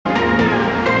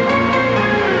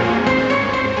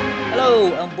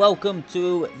welcome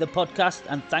to the podcast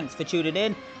and thanks for tuning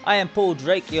in. I am Paul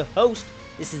Drake, your host.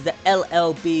 This is the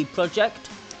LLB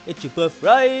project. It's your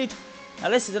birthright. Now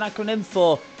this is an acronym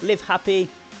for Live Happy,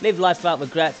 Live Life Without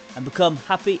Regret and Become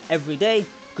Happy Every Day,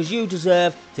 because you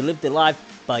deserve to live the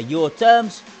life by your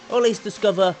terms, or at least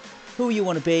discover who you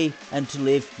want to be and to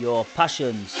live your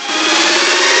passions.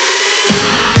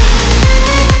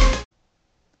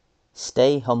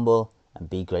 Stay humble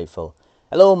and be grateful.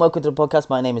 Hello and welcome to the podcast.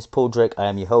 My name is Paul Drake. I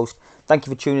am your host. Thank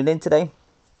you for tuning in today.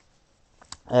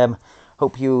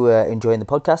 Hope you enjoying the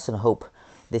podcast and I hope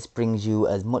this brings you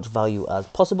as much value as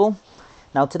possible.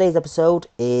 Now today's episode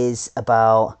is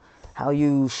about how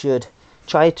you should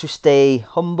try to stay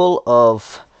humble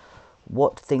of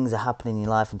what things are happening in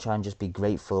your life and try and just be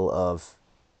grateful of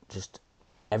just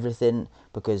everything,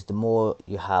 because the more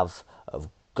you have of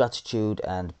gratitude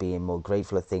and being more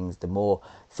grateful of things, the more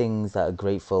things that are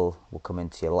grateful will come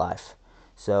into your life.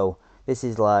 So this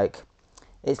is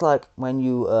it's like when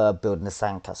you are building a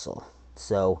sandcastle.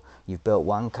 So you've built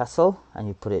one castle and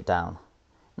you put it down.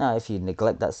 Now if you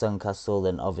neglect that sandcastle,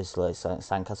 then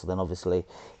obviously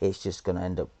it's just going to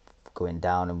end up going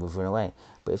down and withering away.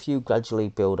 But if you gradually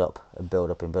build up and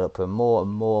put more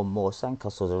and more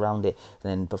sandcastles around it,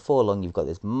 then before long you've got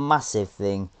this massive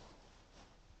thing,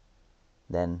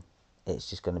 then it's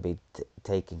just going to be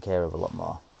taken care of a lot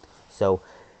more. So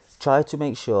try to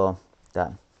make sure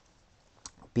that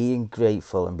being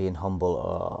grateful and being humble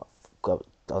are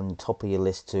on top of your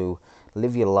list to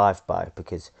live your life by,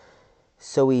 because it's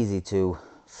so easy to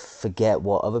forget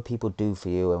what other people do for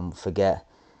you and forget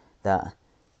that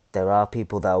there are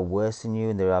people that are worse than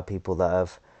you and there are people that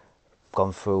have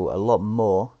gone through a lot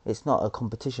more. It's not a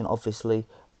competition, obviously,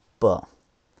 but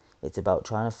it's about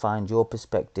trying to find your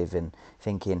perspective and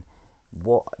thinking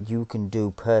what you can do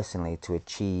personally to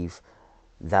achieve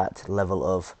that level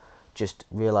of just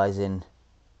realizing,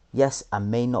 yes, I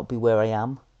may not be where I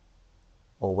am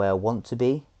or where I want to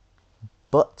be,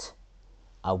 but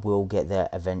I will get there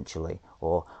eventually,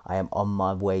 or I am on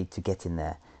my way to getting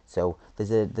there. So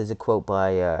there's a quote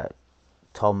by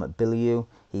Tom Bilyeu.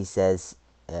 He says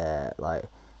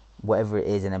whatever it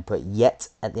is and then put yet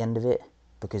at the end of it,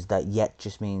 because that yet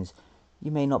just means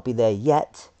you may not be there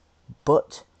yet,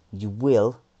 but you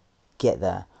will get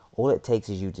there. All it takes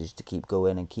is you just to keep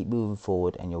going and keep moving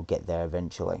forward and you'll get there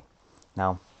eventually.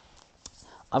 Now,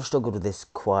 I've struggled with this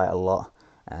quite a lot,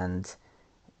 and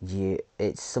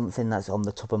it's something that's on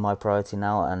the top of my priority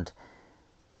now, and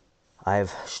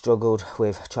I've struggled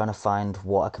with trying to find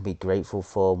what I can be grateful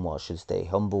for and what I should stay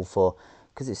humble for,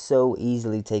 because it's so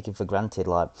easily taken for granted.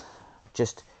 Like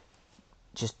just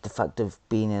the fact of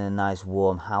being in a nice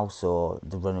warm house, or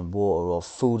the running water, or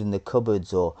food in the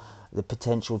cupboards, or the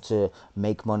potential to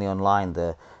make money online,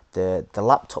 the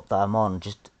laptop that I'm on,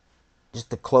 just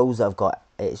the clothes that I've got.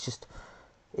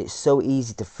 It's so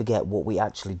easy to forget what we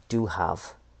actually do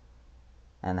have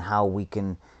and how we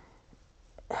can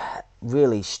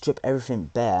really strip everything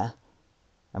bare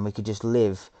and we could just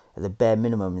live at the bare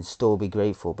minimum and still be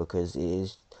grateful, because it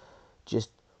is just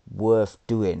worth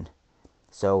doing.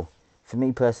 So for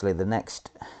me personally, for the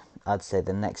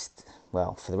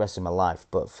rest of my life,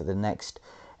 but for the next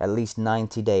at least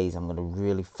 90 days, I'm going to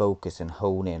really focus and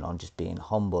hone in on just being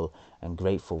humble and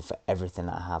grateful for everything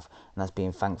that I have. And that's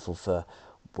being thankful for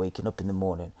waking up in the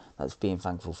morning. That's being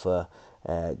thankful for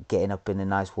getting up in a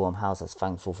nice warm house. That's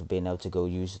thankful for being able to go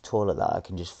use the toilet that I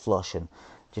can just flush, and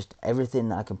just everything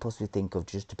that I can possibly think of,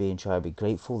 just to be and try to be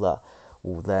grateful, that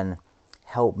will then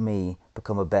help me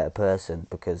become a better person,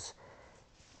 because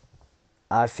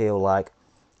I feel like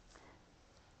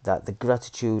that the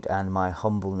gratitude and my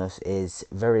humbleness is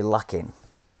very lacking,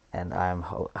 and I am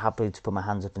happy to put my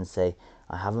hands up and say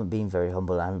I haven't been very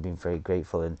humble, I haven't been very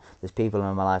grateful, and there's people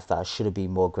in my life that I should have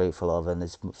been more grateful of, and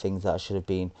there's things that I should have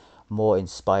been more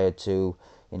inspired to,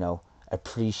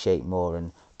 appreciate more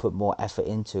and put more effort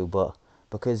into, but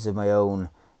because of my own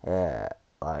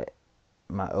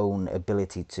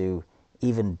ability to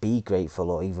even be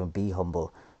grateful or even be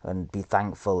humble and be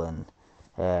thankful and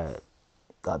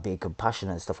be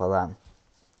compassionate and stuff like that,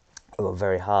 it was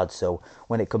very hard. So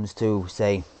when it comes to,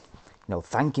 say,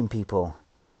 thanking people,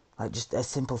 like just a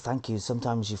simple thank you,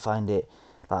 sometimes you find it,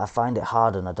 I find it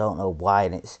hard, and I don't know why,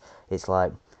 and it's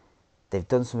like they've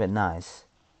done something nice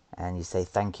and you say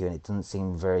thank you and it doesn't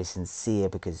seem very sincere,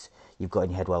 because you've got in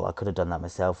your head, well, I could have done that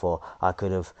myself, or I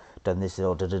could have done this,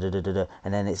 or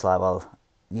and then it's like, well,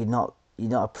 you're not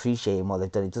appreciating what they've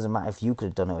done. It doesn't matter if you could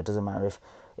have done it, or it doesn't matter if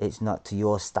it's not to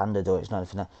your standard, or it's not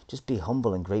anything. Just be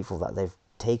humble and grateful that they've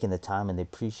taken the time and the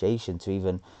appreciation to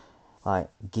even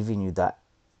giving you that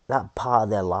part of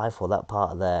their life, or that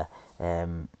part of their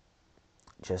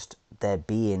just their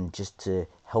being just to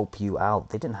help you out.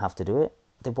 They didn't have to do it.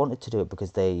 They wanted to do it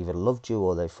because they either loved you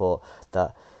or they thought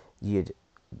that you'd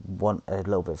want a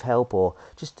little bit of help or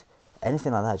just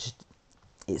anything like that. Just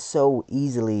it's so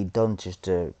easily done just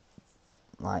to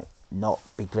like not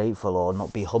be grateful or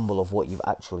not be humble of what you've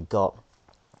actually got.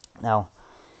 Now,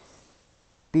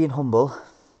 being humble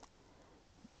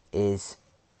is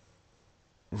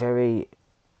very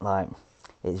like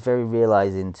it's very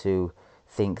realizing to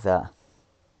think that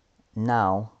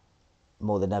now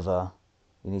more than ever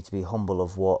you need to be humble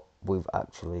of what we've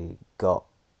actually got.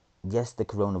 Yes, the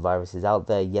coronavirus is out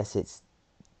there. Yes, it's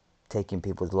taking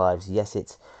people's lives. Yes,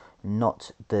 it's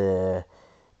not the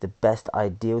best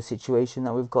ideal situation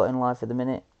that we've got in life at the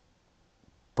minute,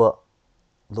 but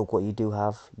look what you do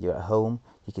have. You're at home.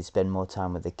 You can spend more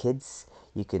time with the kids.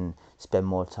 You can spend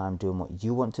more time doing what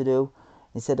you want to do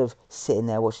instead of sitting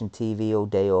there watching TV all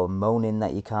day or moaning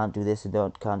that you can't do this and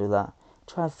can't do that.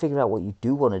 Try and figure out what you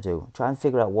do want to do. Try and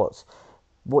figure out what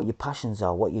your passions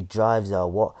are, what your drives are,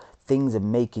 what things are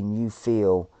making you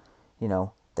feel,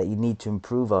 that you need to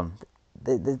improve on.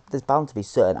 There's bound to be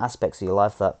certain aspects of your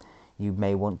life that you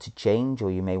may want to change or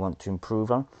you may want to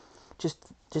improve on. Just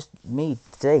me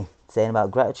today saying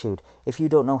about gratitude. If you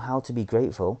don't know how to be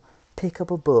grateful, pick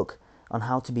up a book on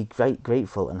how to be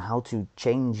grateful and how to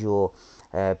change your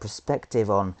perspective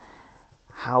on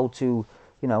how to,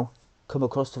 come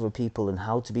across to other people and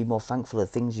how to be more thankful of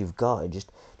things you've got. And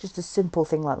just a simple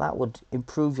thing like that would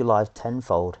improve your life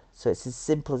tenfold. So it's as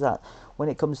simple as that. When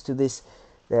it comes to this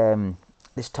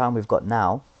time we've got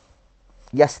now,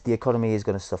 yes, the economy is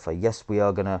going to suffer. Yes, we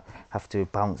are going to have to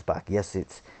bounce back. Yes,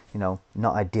 it's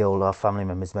not ideal. Our family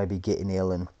members may be getting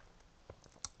ill, and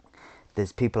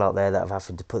there's people out there that have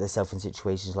having to put themselves in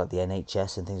situations like the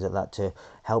NHS and things like that to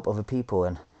help other people.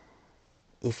 And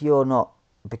if you're not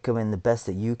becoming the best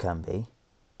that you can be,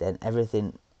 then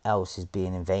everything else is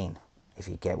being in vain, if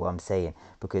you get what I'm saying.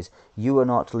 Because you are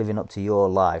not living up to your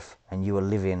life, and you are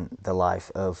living the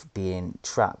life of being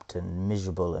trapped and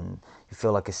miserable, and you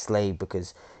feel like a slave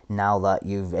because now that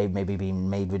you've maybe been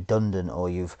made redundant, or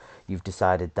you've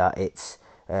decided that it's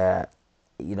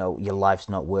your life's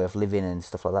not worth living and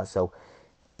stuff like that. So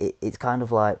it's kind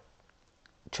of like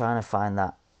trying to find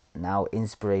that now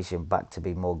inspiration back to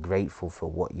be more grateful for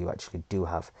what you actually do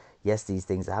have. Yes, these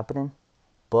things are happening,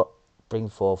 but bring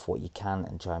forth what you can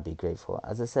and try and be grateful.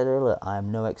 As I said earlier, I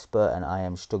am no expert and I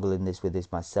am struggling with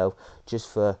this myself, just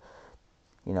for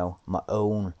my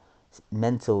own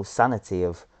mental sanity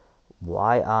of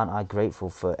why aren't I grateful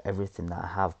for everything that I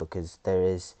have, because there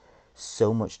is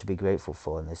so much to be grateful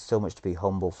for and there's so much to be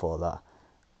humble for, that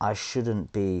I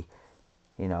shouldn't be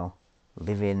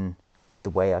living the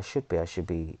way I should be. I should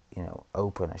be,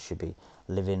 open. I should be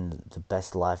living the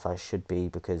best life I should be,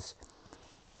 because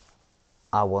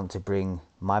I want to bring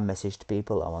my message to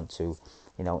people. I want to,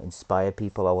 inspire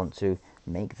people. I want to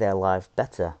make their life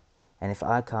better. And if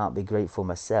I can't be grateful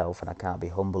myself and I can't be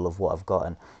humble of what I've got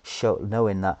and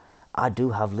knowing that I do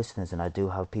have listeners and I do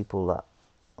have people that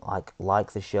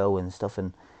like the show and stuff,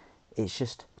 and it's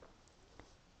just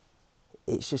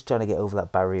trying to get over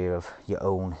that barrier of your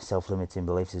own self-limiting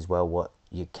beliefs as well, what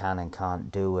you can and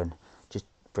can't do, and just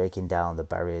breaking down the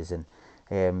barriers. And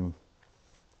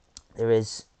there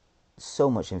is so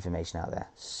much information out there,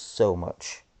 so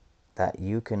much that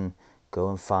you can go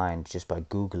and find just by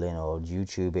Googling or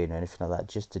YouTubing or anything like that,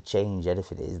 just to change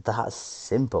anything. It's that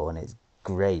simple, and it's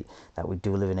great that we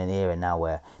do live in an era now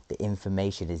where the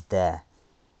information is there,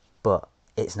 but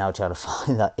it's now trying to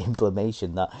find that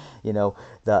implementation, that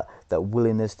that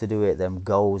willingness to do it, them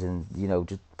goals, and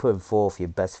just putting forth your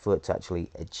best foot to actually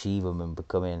achieve them and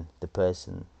becoming the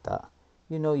person that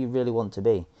you really want to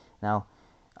be. Now,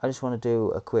 I just want to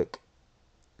do a quick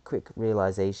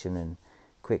realization and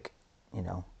quick,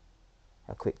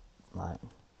 a quick, like,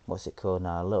 what's it called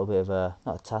now? A little bit of a,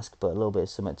 not a task, but a little bit of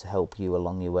something to help you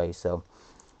along your way. So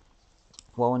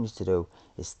what I want you to do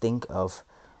is think of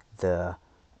the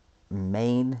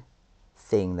main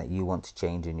thing that you want to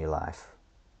change in your life.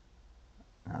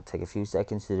 Now take a few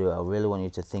seconds to do it. I really want you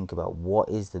to think about what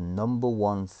is the number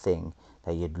one thing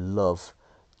that you'd love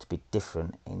to be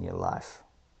different in your life.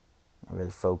 And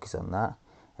really focus on that.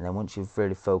 And then once you've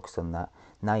really focused on that,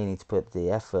 now you need to put the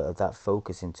effort of that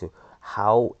focus into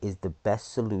how is the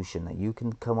best solution that you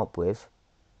can come up with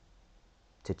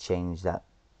to change that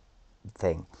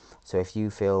thing. So if you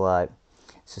feel like,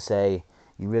 so say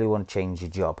you really want to change your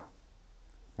job.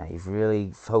 Now you've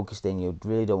really focused in, you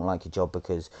really don't like your job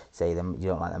because, say, you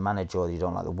don't like the manager, or you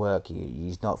don't like the work,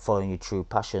 you're not following your true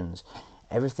passions,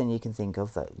 everything you can think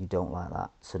of that you don't like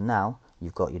that. So now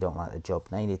you've got you don't like the job.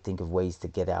 Now you need to think of ways to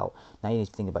get out. Now you need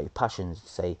to think about your passions.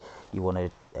 Say you want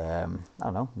to, I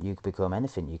don't know, you could become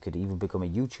anything. You could even become a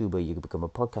YouTuber. You could become a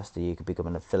podcaster. You could become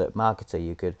an affiliate marketer.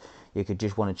 You could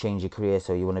just want to change your career.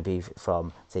 So you want to be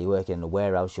from, say, you're working in a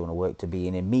warehouse. You want to work to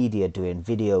being in media, doing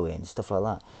videoing, stuff like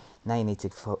that. Now you need to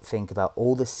think about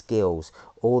all the skills,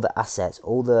 all the assets,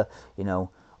 all the,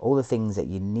 all the things that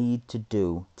you need to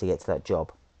do to get to that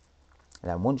job. And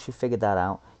then once you figure that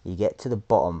out, you get to the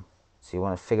bottom. So you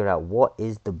want to figure out what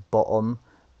is the bottom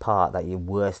part that you're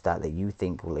worst at that you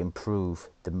think will improve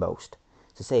the most.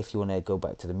 So say if you want to go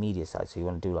back to the media side, so you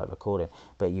want to do like recording,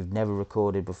 but you've never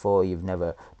recorded before, you've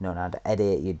never known how to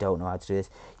edit, you don't know how to do this,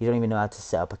 you don't even know how to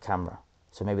set up a camera.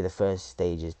 So maybe the first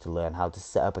stage is to learn how to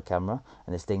set up a camera,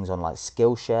 and there's things on like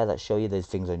Skillshare that show you, there's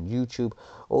things on YouTube,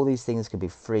 all these things can be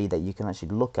free that you can actually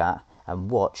look at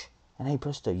and watch, and hey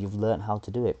presto, you've learned how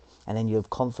to do it. And then your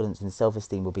confidence and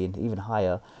self-esteem will be even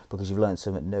higher because you've learned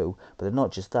something new. But then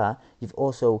not just that, you've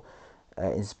also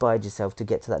inspired yourself to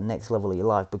get to that next level of your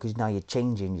life, because now you're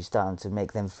changing, you're starting to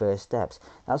make them first steps.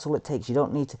 That's all it takes. You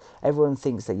don't need to, everyone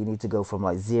thinks that you need to go from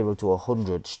like 0 to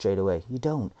 100 straight away. You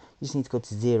don't. You just need to go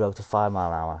to 0 to 5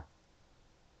 mile an hour.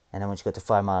 And then once you go to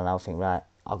 5 mile an hour, think, right,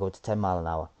 I'll go to 10 mile an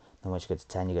hour. Then once you go to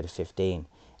 10, you go to 15.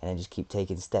 And then just keep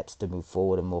taking steps to move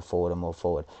forward and more forward and more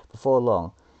forward. Before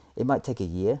long, it might take a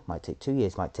year, might take 2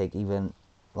 years, might take even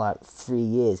like 3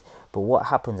 years. But what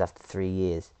happens after 3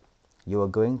 years? You are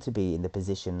going to be in the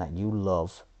position that you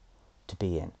love to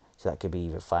be in. So that could be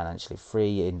either financially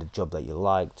free, in the job that you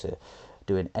like, to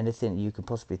doing anything you can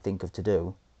possibly think of to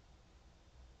do.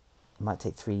 It might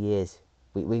take 3 years.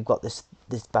 We've got this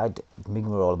bad thing,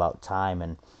 we're all about time,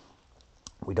 and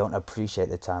we don't appreciate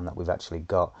the time that we've actually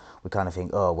got. We kind of think,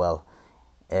 oh well,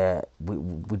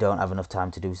 we don't have enough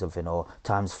time to do something, or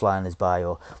time's flying us by,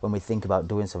 or when we think about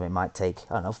doing something, it might take,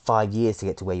 I don't know, 5 years to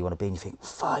get to where you want to be, and you think,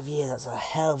 5 years, that's a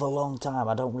hell of a long time.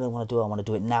 I don't really want to do it. I want to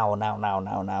do it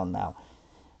now.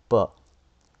 But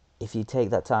if you take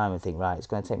that time and think, right, it's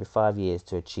going to take me 5 years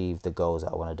to achieve the goals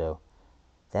that I want to do,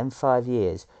 then 5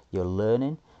 years, you're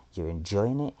learning, you're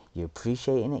enjoying it, you're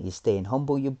appreciating it, you're staying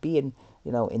humble, you're being,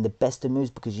 in the best of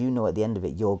moods, because you know at the end of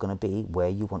it, you're going to be where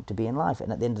you want to be in life.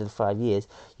 And at the end of the 5 years,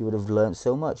 you would have learned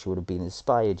so much, you would have been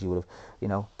inspired, you would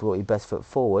have, brought your best foot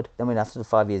forward. Then when after the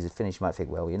 5 years is finished, you might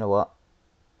think, well, you know what?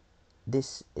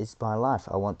 This is my life.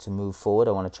 I want to move forward.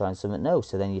 I want to try something new.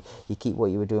 So then you keep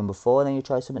what you were doing before, and then you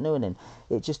try something new, and then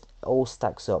it just all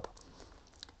stacks up.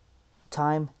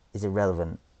 Time is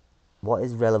irrelevant. What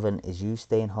is relevant is you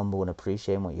staying humble and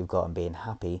appreciating what you've got and being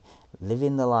happy,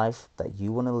 living the life that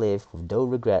you want to live with no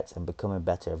regrets and becoming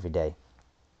better every day.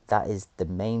 That is the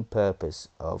main purpose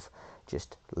of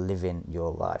just living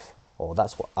your life. Or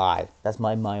that's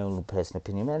my own personal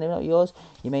opinion. Maybe not yours.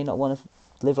 You may not want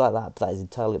to live like that, but that is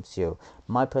entirely up to you.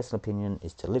 My personal opinion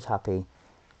is to live happy,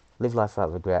 live life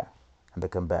without regret, and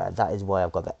become better. That is why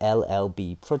I've got the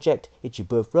LLB project. It's your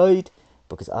birthright.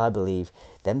 Because I believe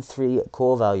them 3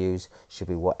 core values should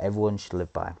be what everyone should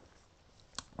live by.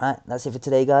 Right, that's it for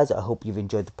today, guys. I hope you've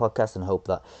enjoyed the podcast, and I hope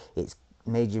that it's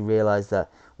made you realise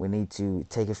that we need to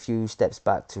take a few steps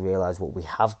back to realise what we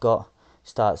have got,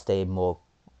 start staying more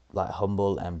like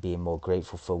humble and being more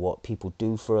grateful for what people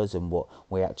do for us and what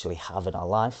we actually have in our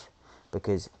life,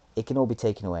 because it can all be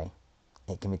taken away.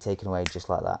 It can be taken away just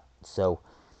like that. So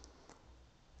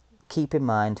keep in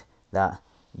mind that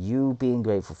you being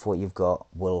grateful for what you've got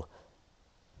will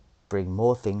bring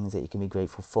more things that you can be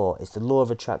grateful for. It's the law of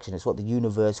attraction. It's what the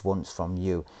universe wants from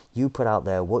you. You put out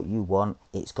there what you want,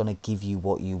 it's going to give you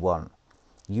what you want.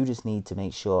 You just need to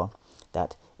make sure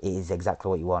that it is exactly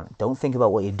what you want. Don't think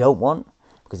about what you don't want,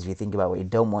 because if you think about what you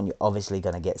don't want, you're obviously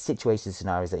going to get situations,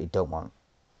 scenarios that you don't want.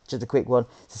 Just a quick one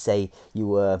to say you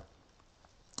were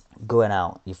going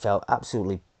out, you felt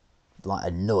absolutely like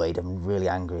annoyed and really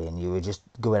angry, and you were just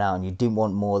going out and you didn't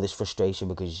want more of this frustration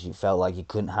because you felt like you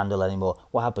couldn't handle anymore.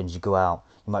 What happens? You go out,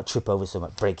 you might trip over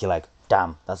something, break your leg.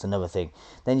 Damn, that's another thing.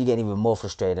 Then you get even more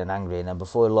frustrated and angry, and then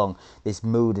before long, this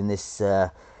mood and this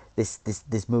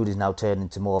mood is now turned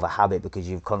into more of a habit because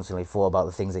you've constantly thought about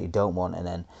the things that you don't want. And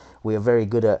then we are very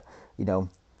good at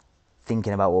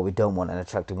thinking about what we don't want and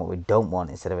attracting what we don't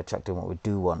want instead of attracting what we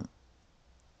do want.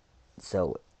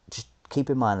 So just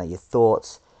keep in mind that your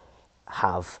thoughts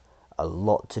have a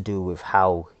lot to do with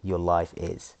how your life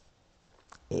is.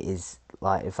 It is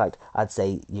like, in fact, I'd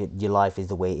say your life is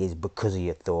the way it is because of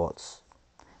your thoughts.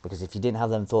 Because if you didn't have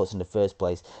them thoughts in the first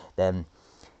place, then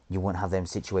you wouldn't have them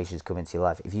situations come into your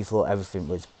life. If you thought everything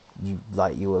was, you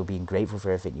were being grateful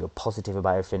for everything, you were positive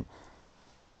about everything,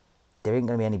 there ain't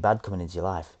going to be any bad coming into your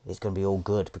life. It's going to be all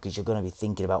good because you're going to be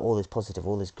thinking about all this positive,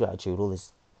 all this gratitude, all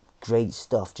this great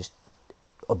stuff just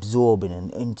absorbing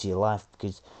and into your life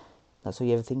because that's all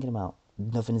you're ever thinking about.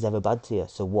 Nothing's ever bad to you.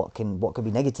 So what can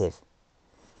be negative?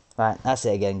 Right, that's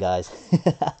it again, guys.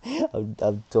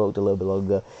 I've talked a little bit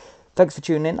longer. Thanks for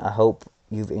tuning in. I hope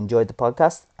you've enjoyed the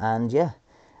podcast. And yeah,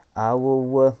 I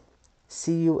will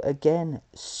see you again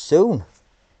soon.